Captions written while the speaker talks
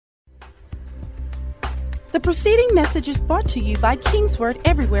The preceding message is brought to you by Kingsword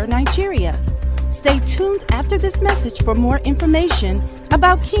Everywhere, Nigeria. Stay tuned after this message for more information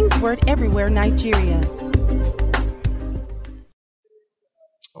about Kingsword Everywhere, Nigeria.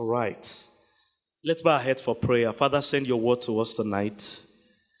 All right. Let's bow our heads for prayer. Father, send your word to us tonight.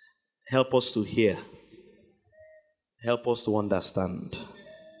 Help us to hear. Help us to understand.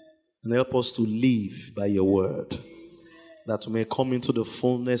 And help us to live by your word, that we may come into the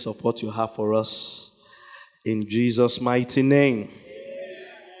fullness of what you have for us. In Jesus' mighty name.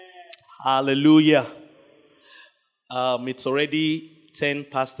 Hallelujah. It's already 10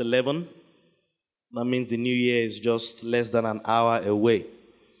 past 11. That means the new year is just less than an hour away.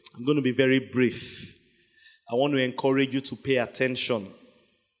 I'm going to be very brief. I want to encourage you to pay attention.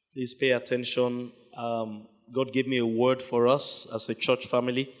 Please pay attention. God gave me a word for us as a church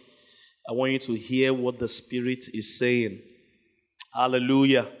family. I want you to hear what the Spirit is saying.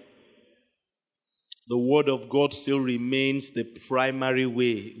 Hallelujah. The Word of God still remains the primary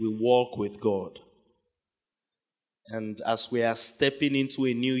way we walk with God. And as we are stepping into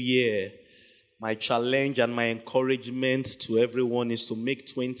a new year, my challenge and my encouragement to everyone is to make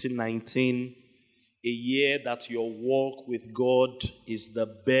 2019 a year that your walk with God is the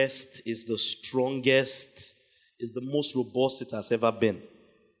best, is the strongest, is the most robust it has ever been.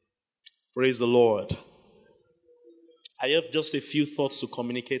 Praise the Lord. I have just a few thoughts to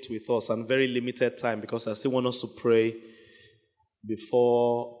communicate with us and very limited time because I still want us to pray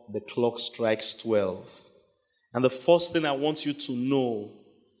before the clock strikes 12. And the first thing I want you to know,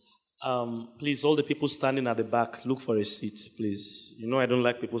 please, all the people standing at the back, look for a seat, please. You know I don't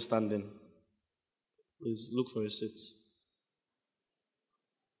like people standing. Please, look for a seat.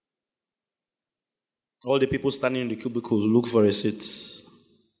 All the people standing in the cubicles, look for a seat.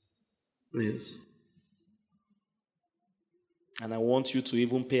 Please. And I want you to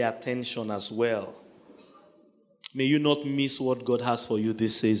even pay attention as well. May you not miss what God has for you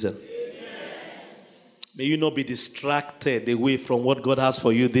this season. Amen. May you not be distracted away from what God has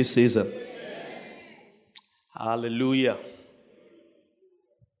for you this season. Amen. Hallelujah.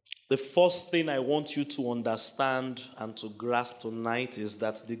 The first thing I want you to understand and to grasp tonight is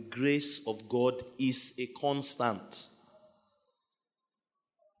that the grace of God is a constant.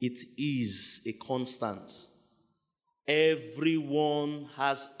 It is a constant. Everyone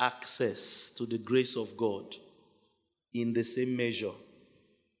has access to the grace of God in the same measure,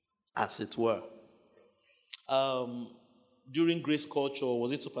 as it were. During Grace Culture,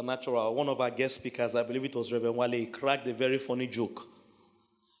 was it Supernatural? One of our guest speakers, I believe it was Reverend Wale, he cracked a very funny joke.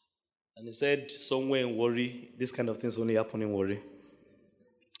 And he said, somewhere in Warri, this kind of things only happen in Warri.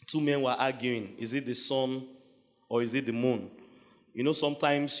 Two men were arguing, is it the sun or is it the moon? You know,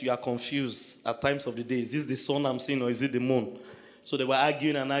 sometimes you are confused at times of the day. Is this the sun I'm seeing or is it the moon? So they were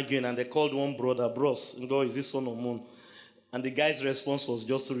arguing, and they called one brother, bros, and go, is this sun or moon? And the guy's response was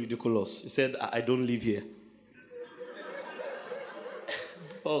just so ridiculous. He said, I don't live here.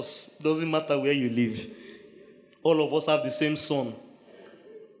 Boss, doesn't matter where you live. All of us have the same sun.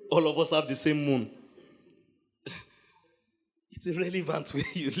 All of us have the same moon. It's irrelevant where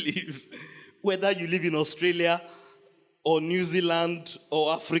you live. Whether you live in Australia or New Zealand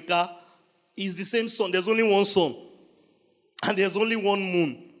or Africa, it's the same sun. There's only one sun. And there's only one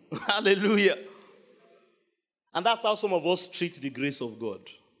moon. Hallelujah. And that's how some of us treat the grace of God.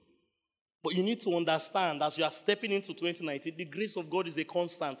 But you need to understand, as you are stepping into 2019, the grace of God is a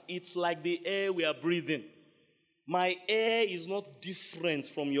constant. It's like the air we are breathing. My air is not different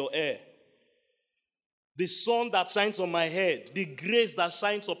from your air. The sun that shines on my head, the grace that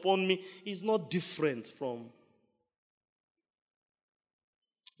shines upon me is not different from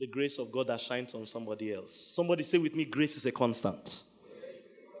the grace of God that shines on somebody else. Somebody say with me, grace is a constant.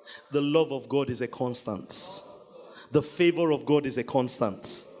 The love of God is a constant. The favor of God is a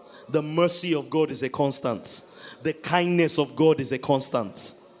constant. The mercy of God is a constant. The kindness of God is a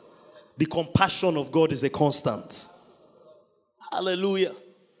constant. The compassion of God is a constant. Hallelujah.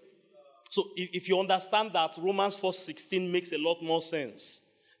 So if you understand that, Romans 4:16 makes a lot more sense.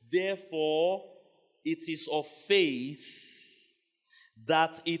 Therefore, it is of faith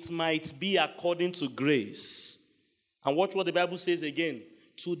that it might be according to grace. And watch what the Bible says again.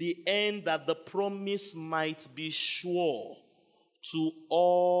 To the end that the promise might be sure to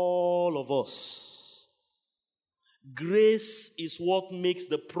all of us. Grace is what makes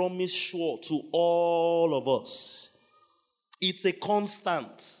the promise sure to all of us. It's a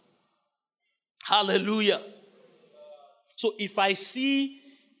constant. Hallelujah. So if I see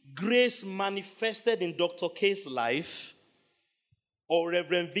grace manifested in Dr. K's life, or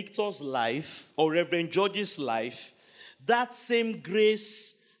Reverend Victor's life, or Reverend George's life, that same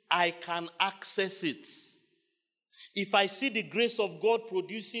grace, I can access it. If I see the grace of God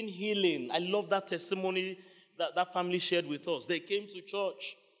producing healing, I love that testimony that family shared with us. They came to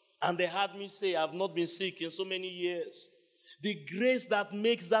church and they heard me say, I've not been sick in so many years. The grace that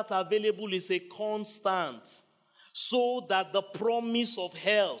makes that available is a constant, so that the promise of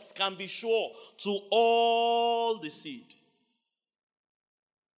health can be sure to all the seed.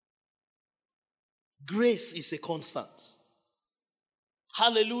 Grace is a constant.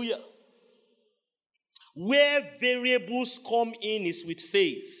 Hallelujah. Where variables come in is with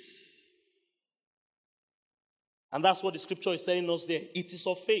faith. And that's what the scripture is telling us there. It is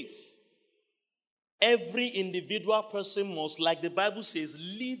of faith. Every individual person must, like the Bible says,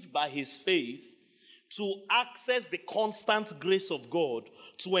 live by his faith to access the constant grace of God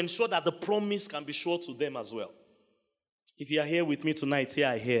to ensure that the promise can be sure to them as well. If you are here with me tonight, here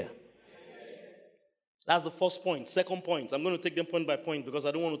I hear. That's the first point. Second point, I'm going to take them point by point because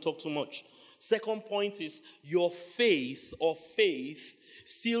I don't want to talk too much. Second point is your faith or faith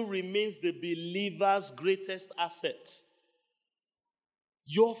still remains the believer's greatest asset.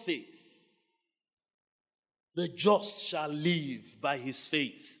 Your faith. The just shall live by his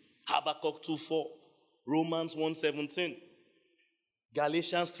faith. Habakkuk 2:4, Romans 1:17,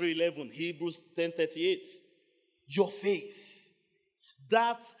 Galatians 3:11, Hebrews 10:38. Your faith.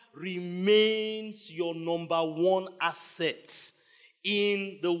 That remains your number one asset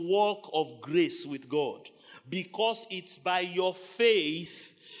in the work of grace with God. Because it's by your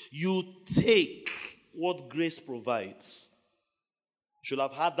faith you take what grace provides. You should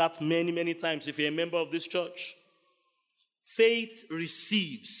have heard that many, many times if you're a member of this church. Faith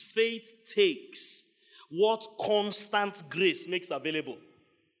receives, faith takes what constant grace makes available.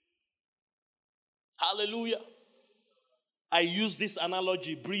 Hallelujah. I use this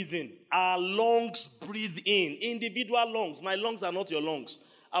analogy, breathing. Our lungs breathe in. Individual lungs. My lungs are not your lungs.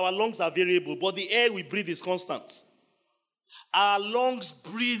 Our lungs are variable, but the air we breathe is constant. Our lungs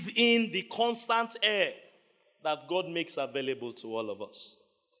breathe in the constant air that God makes available to all of us.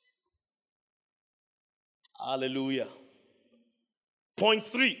 Hallelujah. Point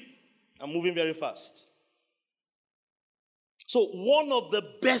 3. I'm moving very fast. So one of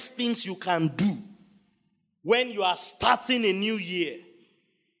the best things you can do when you are starting a new year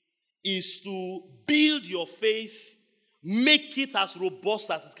is to build your faith, make it as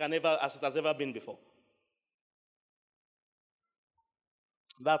robust as it has ever been before.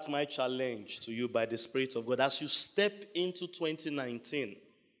 That's my challenge to you by the Spirit of God. As you step into 2019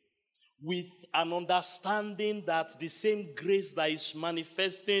 with an understanding that the same grace that is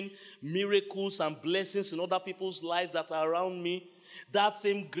manifesting miracles and blessings in other people's lives that are around me, that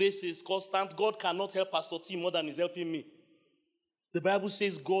same grace is constant. God cannot help Pastor T more than he's helping me. The Bible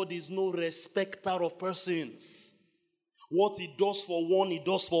says God is no respecter of persons. What he does for one, he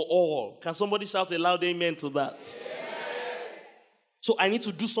does for all. Can somebody shout a loud amen to that? Amen. So I need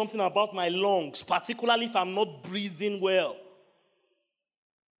to do something about my lungs, particularly if I'm not breathing well.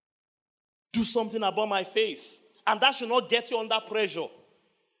 Do something about my faith. And that should not get you under pressure.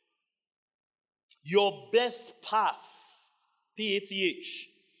 Your best path, PATH,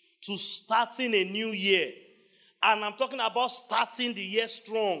 to starting a new year. And I'm talking about starting the year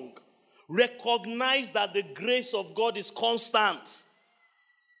strong. Recognize that the grace of God is constant.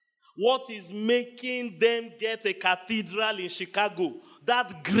 What is making them get a cathedral in Chicago?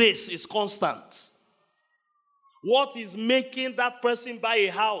 That grace is constant. What is making that person buy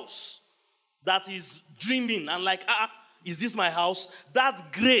a house that is dreaming and like, is this my house?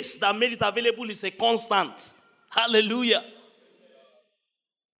 That grace that made it available is a constant. Hallelujah.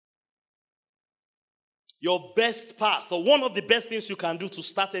 Your best path, or one of the best things you can do to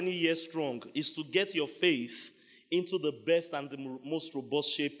start any year strong, is to get your faith into the best and the most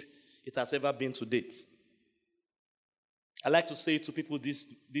robust shape it has ever been to date. I like to say to people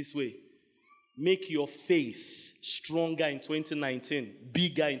this way. Make your faith stronger in 2019,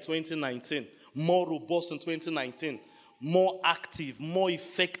 bigger in 2019, more robust in 2019, more active, more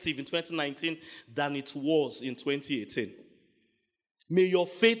effective in 2019 than it was in 2018. May your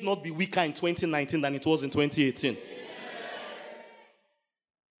faith not be weaker in 2019 than it was in 2018. Amen.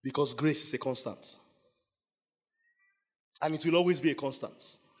 Because grace is a constant. And it will always be a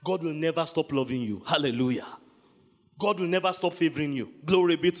constant. God will never stop loving you. Hallelujah. God will never stop favoring you.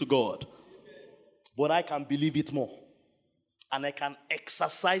 Glory be to God. But I can believe it more. And I can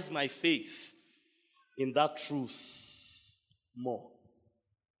exercise my faith in that truth more.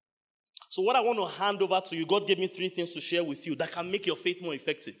 So what I want to hand over to you, God gave me 3 things to share with you that can make your faith more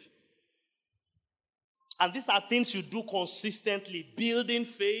effective. And these are things you do consistently. Building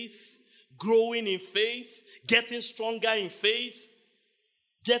faith, growing in faith, getting stronger in faith,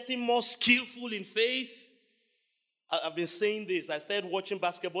 getting more skillful in faith. I've been saying this. I started watching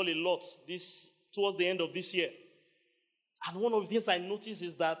basketball a lot towards the end of this year. And one of the things I noticed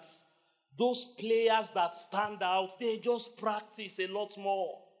is that those players that stand out, they just practice a lot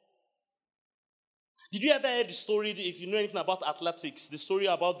more. Did you ever hear the story, if you know anything about athletics, the story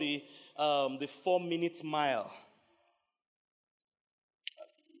about the 4-minute mile?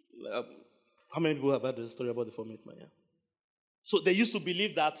 How many people have heard the story about the 4-minute mile? Yeah. So they used to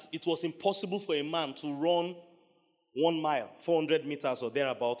believe that it was impossible for a man to run 1 mile, 400 meters or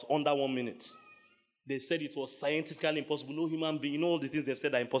thereabout, under 1 minute. They said it was scientifically impossible. No human being, you know all the things they've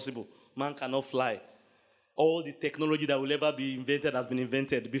said are impossible. Man cannot fly. All the technology that will ever be invented has been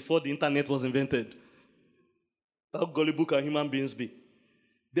invented before the internet was invented. How gullible can human beings be?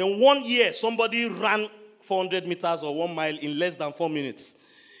 Then 1 year, somebody ran 400 meters or 1 mile in less than 4 minutes.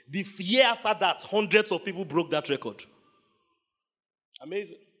 The year after that, hundreds of people broke that record.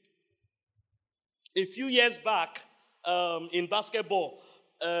 Amazing. A few years back, in basketball,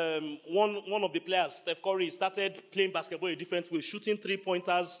 one of the players, Steph Curry, started playing basketball a different way, shooting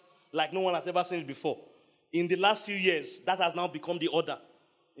 3-pointers like no one has ever seen it before. In the last few years, that has now become the order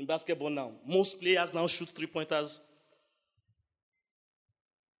in basketball now. Most players now shoot 3-pointers.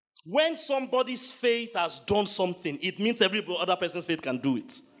 When somebody's faith has done something, it means every other person's faith can do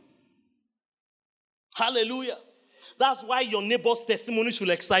it. Hallelujah. That's why your neighbor's testimony should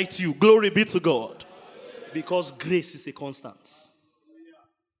excite you. Glory be to God. Because grace is a constant.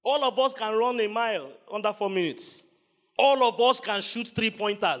 All of us can run a mile under 4 minutes. All of us can shoot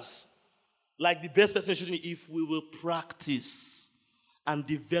 3-pointers like the best person shooting if we will practice and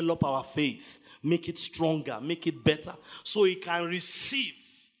develop our faith, make it stronger, make it better, so it can receive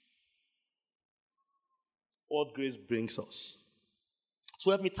what grace brings us. So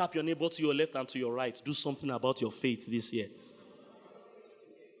help me tap your neighbor to your left and to your right. Do something about your faith this year.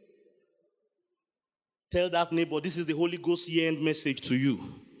 Tell that neighbor, this is the Holy Ghost year-end message to you.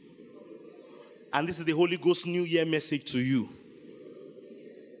 And this is the Holy Ghost New Year message to you.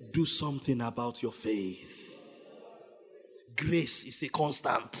 Do something about your faith. Grace is a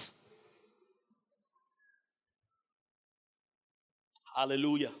constant.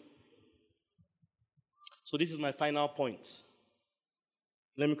 Hallelujah. So this is my final point.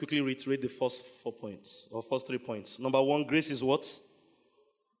 Let me quickly reiterate the first 4 points, or first 3 points. Number 1, grace is what?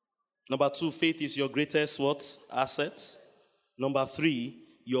 Number 2, faith is your greatest what? Asset. Number 3,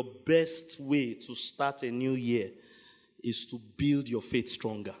 your best way to start a new year is to build your faith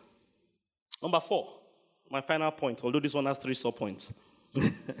stronger. Number 4, my final point, although this one has 3 sub-points.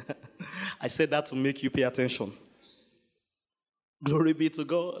 I said that to make you pay attention. Glory be to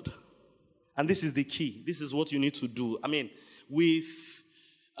God. And this is the key. This is what you need to do. I mean, with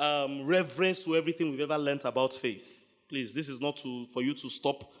reverence to everything we've ever learned about faith. Please, this is not for you to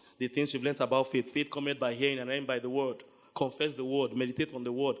stop the things you've learned about faith. Faith cometh by hearing and hearing by the word. Confess the word, meditate on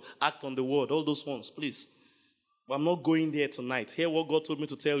the word, act on the word, all those ones, please. But I'm not going there tonight. Hear what God told me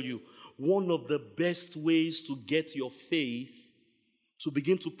to tell you. One of the best ways to get your faith to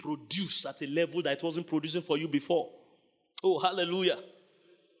begin to produce at a level that it wasn't producing for you before. Oh, hallelujah.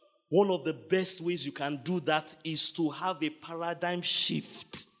 One of the best ways you can do that is to have a paradigm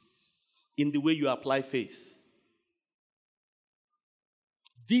shift in the way you apply faith.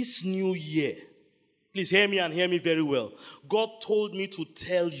 This new year, please hear me and hear me very well. God told me to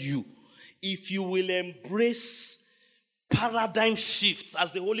tell you, if you will embrace paradigm shifts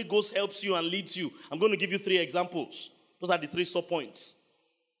as the Holy Ghost helps you and leads you. I'm going to give you 3 examples. Those are the 3 sub-points.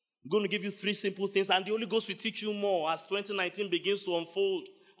 I'm going to give you 3 simple things, and the Holy Ghost will teach you more as 2019 begins to unfold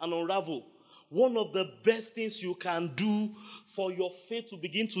and unravel. One of the best things you can do for your faith to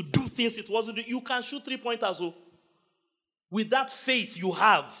begin to do things it wasn't doing, you can shoot 3-pointers. Oh. With that faith you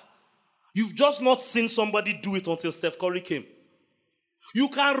have, you've just not seen somebody do it until Steph Curry came. You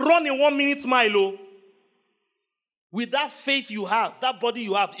can run a 1-minute mile. Oh. With that faith you have, that body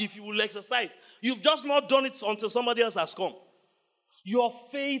you have, if you will exercise, you've just not done it until somebody else has come. Your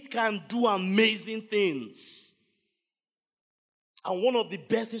faith can do amazing things. And one of the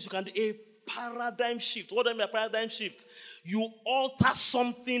best things you can do, a paradigm shift. What do I mean by paradigm shift? You alter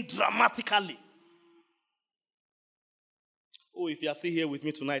something dramatically. Oh, if you are still here with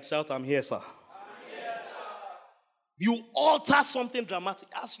me tonight, shout, I'm here, sir. I'm here, sir. You alter something dramatic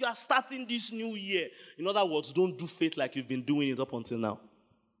as you are starting this new year. In other words, don't do faith like you've been doing it up until now.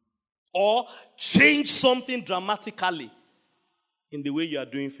 Or change something dramatically in the way you are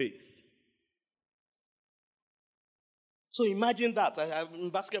doing faith. So imagine that. In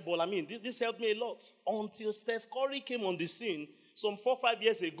basketball, this helped me a lot. Until Steph Curry came on the scene some 4 or 5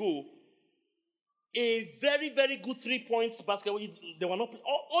 years ago, a very, very good 3-point basketball. They were not.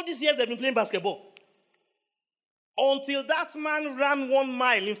 All these years they've been playing basketball. Until that man ran 1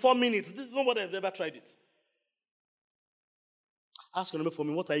 mile in 4 minutes. Nobody has ever tried it. Ask your neighbor for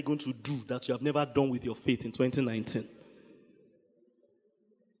me, what are you going to do that you have never done with your faith in 2019?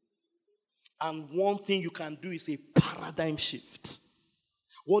 And one thing you can do is a paradigm shift.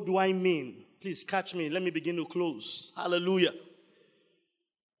 What do I mean? Please catch me. Let me begin to close. Hallelujah.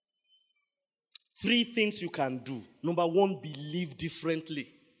 3 things you can do. Number 1, believe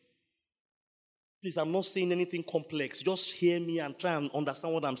differently. Please, I'm not saying anything complex. Just hear me and try and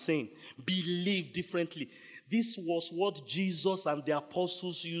understand what I'm saying. Believe differently. This was what Jesus and the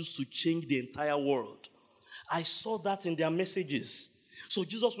apostles used to change the entire world. I saw that in their messages. So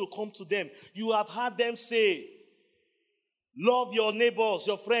Jesus will come to them. You have heard them say, love your neighbors,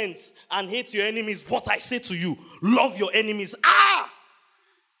 your friends, and hate your enemies. But I say to you, love your enemies.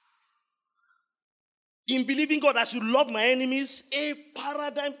 In believing God, I should love my enemies, a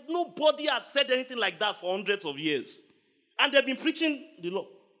paradigm. Nobody had said anything like that for hundreds of years. And they've been preaching the law.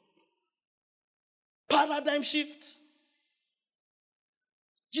 Paradigm shift.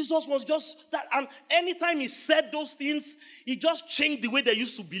 Jesus was just that. And anytime he said those things, he just changed the way they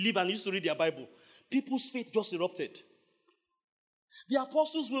used to believe and used to read their Bible. People's faith just erupted. The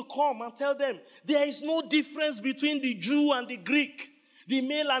apostles will come and tell them, there is no difference between the Jew and the Greek, the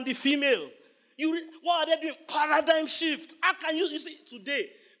male and the female. What are they doing? Paradigm shift. How can you see,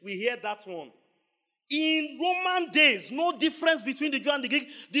 today, we hear that one. In Roman days, no difference between the Jew and the Greek.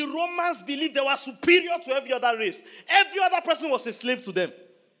 The Romans believed they were superior to every other race. Every other person was a slave to them.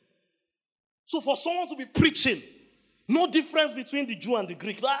 So for someone to be preaching, no difference between the Jew and the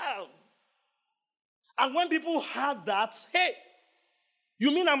Greek. And when people heard that, hey,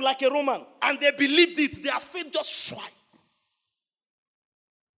 you mean I'm like a Roman? And they believed it. Their faith just swiped.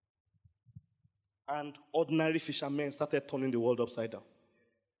 And ordinary fishermen started turning the world upside down.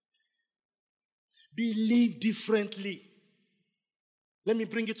 Believe differently. Let me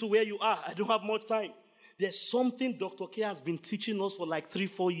bring it to where you are. I don't have much time. There's something Dr. K has been teaching us for like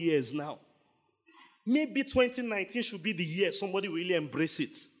 3-4 years now. Maybe 2019 should be the year somebody will really embrace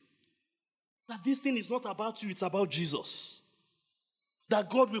it. That this thing is not about you, it's about Jesus. That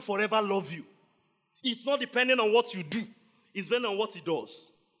God will forever love you. It's not dependent on what you do. It's dependent on what he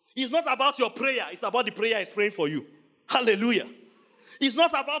does. It's not about your prayer. It's about the prayer he's praying for you. Hallelujah. It's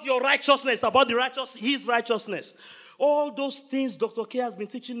not about your righteousness. It's about his righteousness. All those things Dr. K has been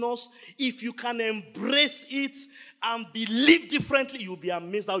teaching us, if you can embrace it and believe differently, you'll be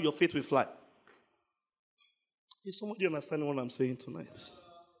amazed how your faith will fly. Is somebody understanding what I'm saying tonight?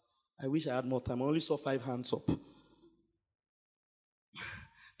 I wish I had more time. I only saw 5 hands up.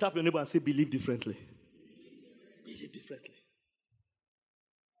 Tap your neighbor and say, believe differently. Believe differently.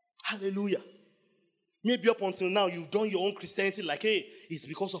 Hallelujah. Maybe up until now, you've done your own Christianity like, hey, it's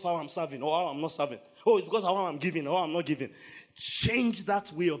because of how I'm serving or how I'm not serving. Oh, it's because of how I'm giving or how I'm not giving. Change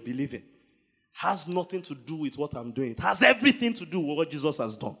that way of believing. Has nothing to do with what I'm doing. It has everything to do with what Jesus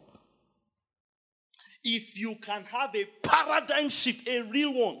has done. If you can have a paradigm shift, a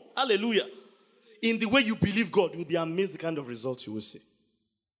real one, hallelujah, in the way you believe God, you'll be amazed the kind of results you will see.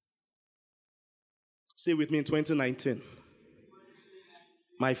 Say with me in 2019.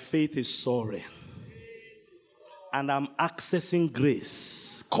 My faith is soaring. And I'm accessing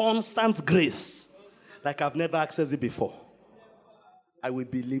grace. Constant grace. Like I've never accessed it before. I will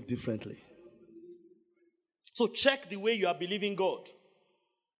believe differently. So check the way you are believing God.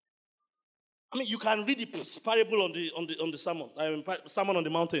 I mean, you can read the parable on the sermon on the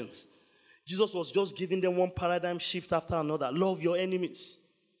mountains. Jesus was just giving them one paradigm shift after another. Love your enemies.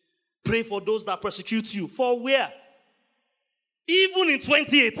 Pray for those that persecute you. For where? Even in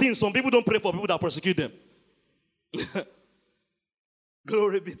 2018, some people don't pray for people that persecute them.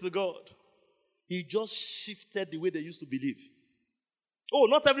 Glory be to God. He just shifted the way they used to believe. Oh,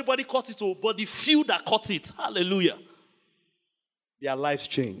 not everybody caught it, but the few that caught it, hallelujah, their lives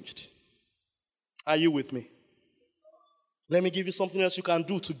changed. Are you with me? Let me give you something else you can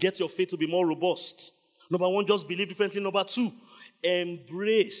do to get your faith to be more robust. Number 1, just believe differently. Number 2,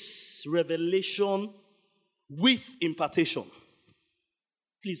 embrace revelation with impartation.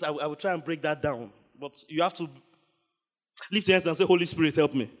 Please, I will try and break that down. But you have to lift your hands and say, Holy Spirit,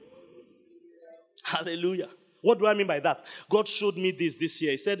 help me. Hallelujah. What do I mean by that? God showed me this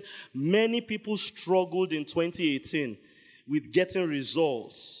year. He said, many people struggled in 2018 with getting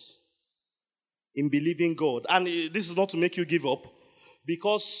results in believing God. And this is not to make you give up.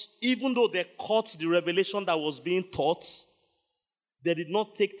 Because even though they caught the revelation that was being taught, they did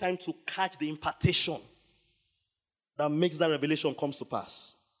not take time to catch the impartation that makes that revelation come to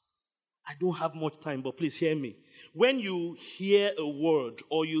pass. I don't have much time, but please hear me. When you hear a word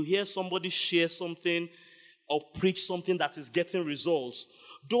or you hear somebody share something or preach something that is getting results,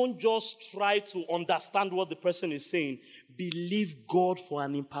 don't just try to understand what the person is saying. Believe God for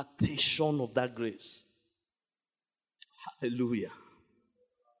an impartation of that grace. Hallelujah.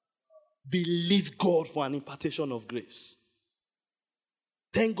 Believe God for an impartation of grace.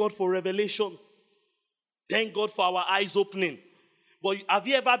 Thank God for revelation. Thank God for our eyes opening. But have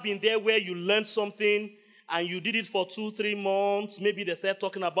you ever been there where you learned something and you did it for 2-3 months? Maybe they started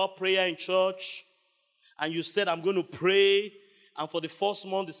talking about prayer in church. And you said, I'm going to pray. And for the first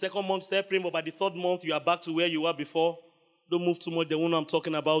month, the second month, you started praying. But by the third month, you are back to where you were before. Don't move too much. They won't know I'm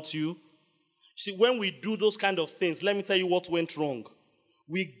talking about you. See, when we do those kind of things, let me tell you what went wrong.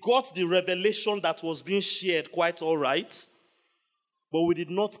 We got the revelation that was being shared quite all right. But we did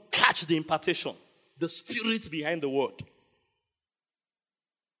not catch the impartation, the spirit behind the word.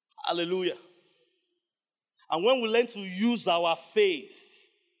 Hallelujah. And when we learn to use our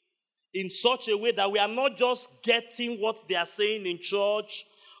faith in such a way that we are not just getting what they are saying in church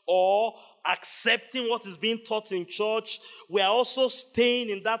or accepting what is being taught in church, we are also staying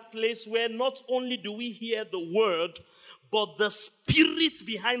in that place where not only do we hear the word, but the spirit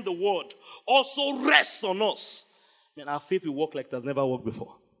behind the word also rests on us. Man, our faith will work like it has never worked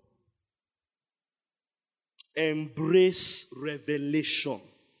before. Embrace revelation.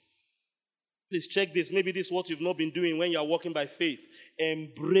 Please check this. Maybe this is what you've not been doing when you are walking by faith.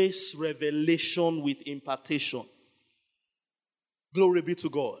 Embrace revelation with impartation. Glory be to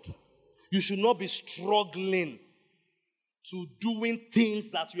God. You should not be struggling to doing things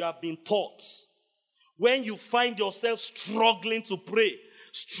that you have been taught. When you find yourself struggling to pray,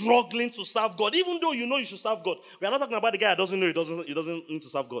 struggling to serve God, even though you know you should serve God. We are not talking about the guy that doesn't know he doesn't need to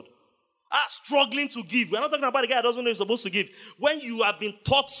serve God. Struggling to give. We are not talking about the guy that doesn't know he's supposed to give. When you have been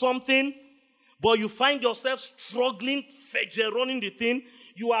taught something, but you find yourself struggling, running the thing,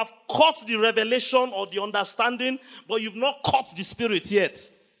 you have caught the revelation or the understanding, but you've not caught the spirit yet.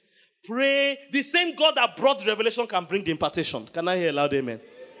 Pray. The same God that brought the revelation can bring the impartation. Can I hear a loud amen?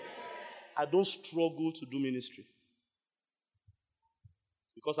 I don't struggle to do ministry.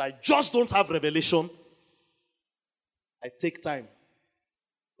 Because I just don't have revelation. I take time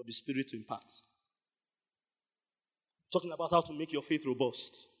for the Spirit to impart. Talking about how to make your faith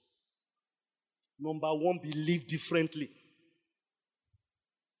robust. Number one, believe differently.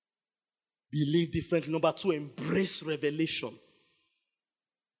 Believe differently. Number two, embrace revelation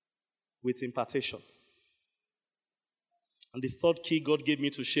with impartation. And the third key God gave me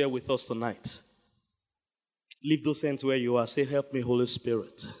to share with us tonight. Leave those hands where you are. Say, help me, Holy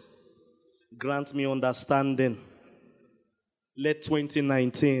Spirit. Grant me understanding. Let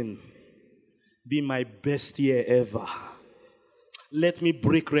 2019 be my best year ever. Let me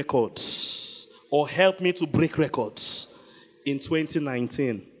break records, or help me to break records in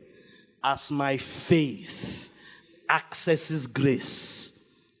 2019 as my faith accesses grace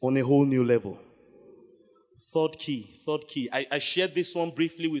on a whole new level. Third key. I shared this one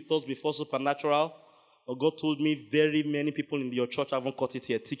briefly with us before Supernatural. But God told me very many people in your church haven't caught it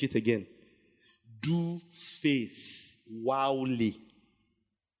yet. Take it again. Do faith wowly.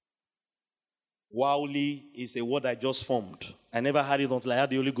 Wowly is a word I just formed. I never heard it until I heard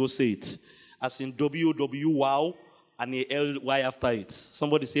the Holy Ghost say it. As in W-O-W, wow, and a L-Y after it.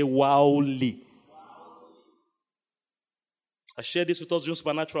 Somebody say wowly. I shared this with us during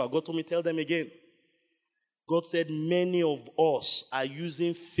Supernatural. God told me, tell them again. God said many of us are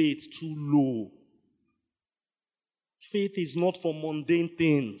using faith too low. Faith is not for mundane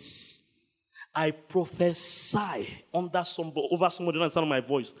things. I prophesy over somebody on the sound of my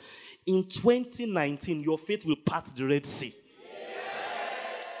voice. In 2019, your faith will part the Red Sea. Yeah.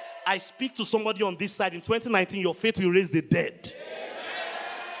 I speak to somebody on this side. In 2019, your faith will raise the dead.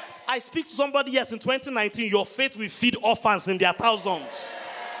 Yeah. I speak to somebody, yes, in 2019, your faith will feed orphans in their thousands.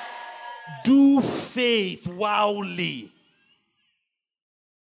 Do faith wildly.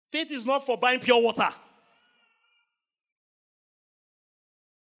 Faith is not for buying pure water.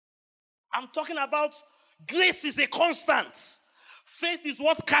 I'm talking about grace is a constant. Faith is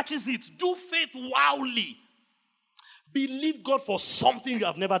what catches it. Do faith wildly. Believe God for something you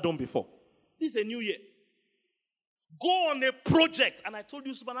have never done before. This is a new year. Go on a project. And I told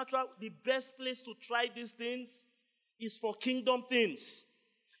you, Supernatural, the best place to try these things is for kingdom things.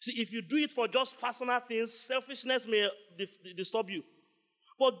 See, if you do it for just personal things, selfishness may disturb you.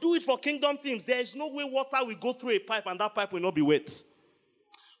 But do it for kingdom things. There is no way water will go through a pipe and that pipe will not be wet.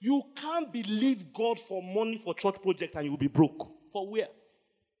 You can't believe God for money for church project and you will be broke. For where?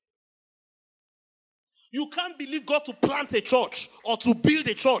 You can't believe God to plant a church or to build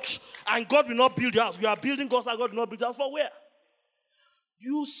a church and God will not build your house. You are building God's house, God will not build your house. For where?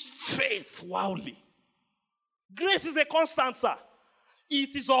 Use faith wildly. Grace is a constant, sir.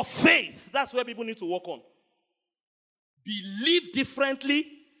 It is of faith. That's where people need to work on. Believe differently.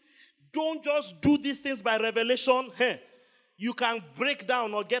 Don't just do these things by revelation. You can break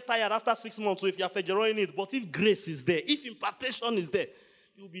down or get tired after 6 months, so if you are figuring it. But if grace is there, if impartation is there,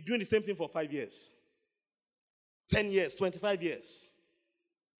 you'll be doing the same thing for 5 years, 10 years, 25 years.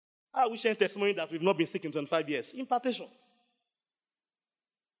 I wish I testimony that we've not been sick in 25 years. Impartation.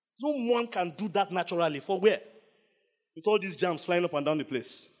 No one can do that naturally. For where? With all these germs flying up and down the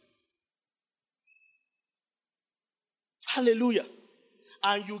place. Hallelujah.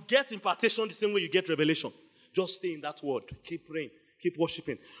 And you get impartation the same way you get revelation. Just stay in that word. Keep praying. Keep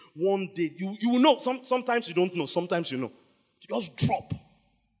worshiping. One day, you will know. Sometimes you don't know. Sometimes you know. You just drop.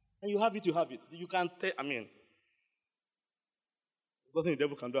 And you have it, you have it. You can't tell, nothing the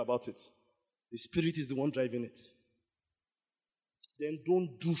devil can do about it. The Spirit is the one driving it. Then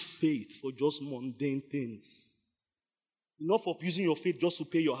don't do faith for just mundane things. Enough of using your faith just to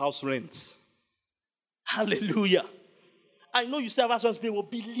pay your house rent. Hallelujah. I know you say I've asked people,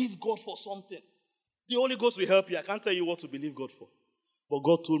 believe God for something. The Holy Ghost will help you. I can't tell you what to believe God for. But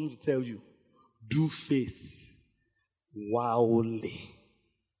God told me to tell you, do faith wildly.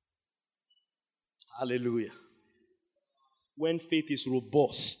 Hallelujah. When faith is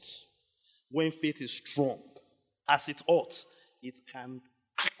robust, when faith is strong, as it ought, it can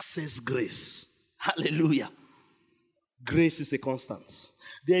access grace. Hallelujah. Grace is a constant.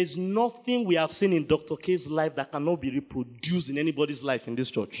 There is nothing we have seen in Dr. K's life that cannot be reproduced in anybody's life in this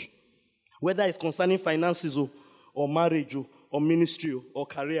church. Whether it's concerning finances or marriage or ministry or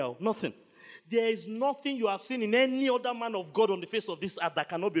career, nothing. There is nothing you have seen in any other man of God on the face of this earth that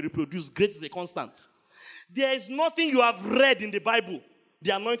cannot be reproduced. Grace is a constant. There is nothing you have read in the Bible,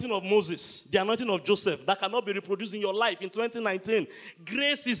 the anointing of Moses, the anointing of Joseph, that cannot be reproduced in your life in 2019.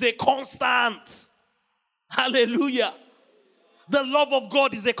 Grace is a constant. Hallelujah. The love of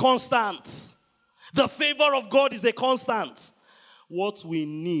God is a constant. The favor of God is a constant. What we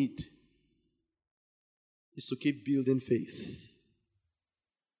need is to keep building faith.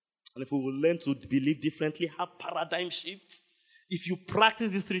 And if we will learn to believe differently, have paradigm shifts, if you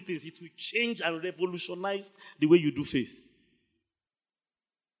practice these 3 things, it will change and revolutionize the way you do faith.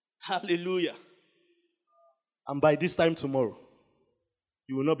 Hallelujah. And by this time tomorrow,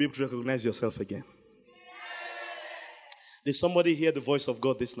 you will not be able to recognize yourself again. Did somebody hear the voice of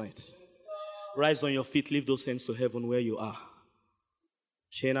God this night? Rise on your feet, lift those hands to heaven where you are.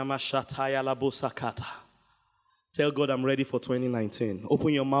 Tell God, I'm ready for 2019.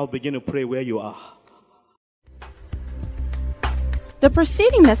 Open your mouth, begin to pray where you are. The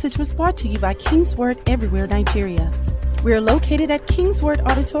preceding message was brought to you by Kingsword Everywhere, Nigeria. We are located at Kingsword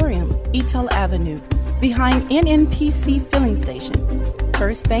Auditorium, Etel Avenue, behind NNPC Filling Station,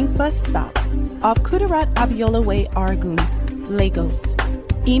 First Bank Bus Stop, off Kudirat Abiola Way, Oregon, Lagos.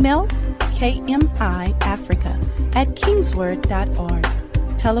 Email kmiafrica@kingsword.org.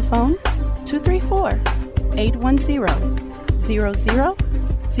 Telephone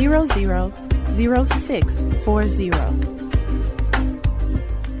 234-810-00000640.